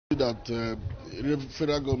that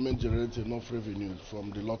federal government generates enough revenue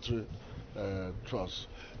from the lottery trust,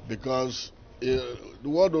 because the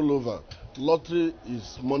world all over, lottery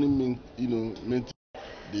is money meant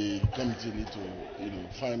the committee need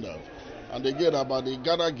to find out. And again, about the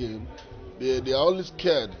Ghana game, they are always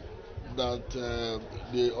scared that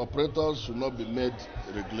the operators should not be made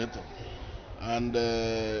regulator. And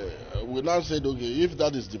we now said, okay, if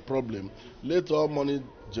that is the problem, let all money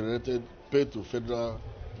generated pay to federal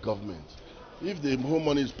government. If the whole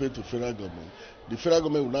money is paid to federal government, the federal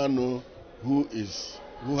government will now know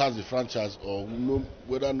who has the franchise, or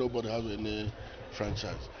whether nobody has any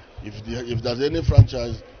franchise. If there's any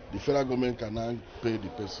franchise, the federal government can now pay the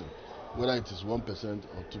person, whether it is 1%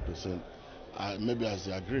 or 2%, maybe as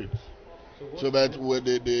they agreed. So that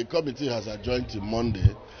the committee has adjourned till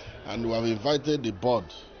Monday, and we have invited the board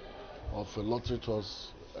of a lottery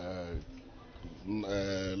trust,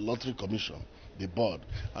 lottery commission, the board,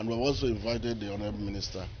 and we've also invited the honorable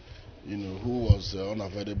minister, who was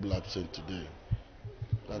unavailable absent today.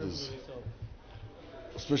 That is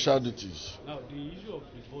special duties. Now, the issue of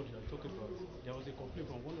the board you're talking about, there was a complaint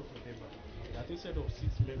from one of the members that instead of 6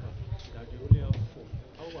 members, that they only have 4.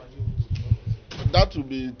 How are you? That will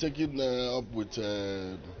be taken up with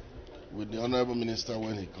the honorable minister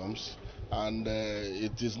when he comes, and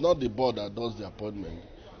it is not the board that does the appointment.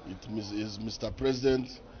 It is Mr. President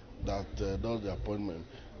that does the appointment,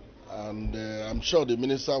 and I'm sure the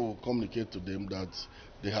minister will communicate to them that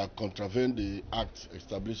they have contravened the act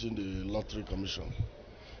establishing the lottery commission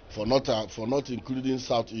for not including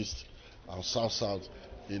Southeast and South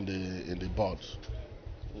in the board.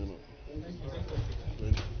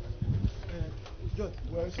 George,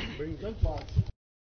 well, bring that part.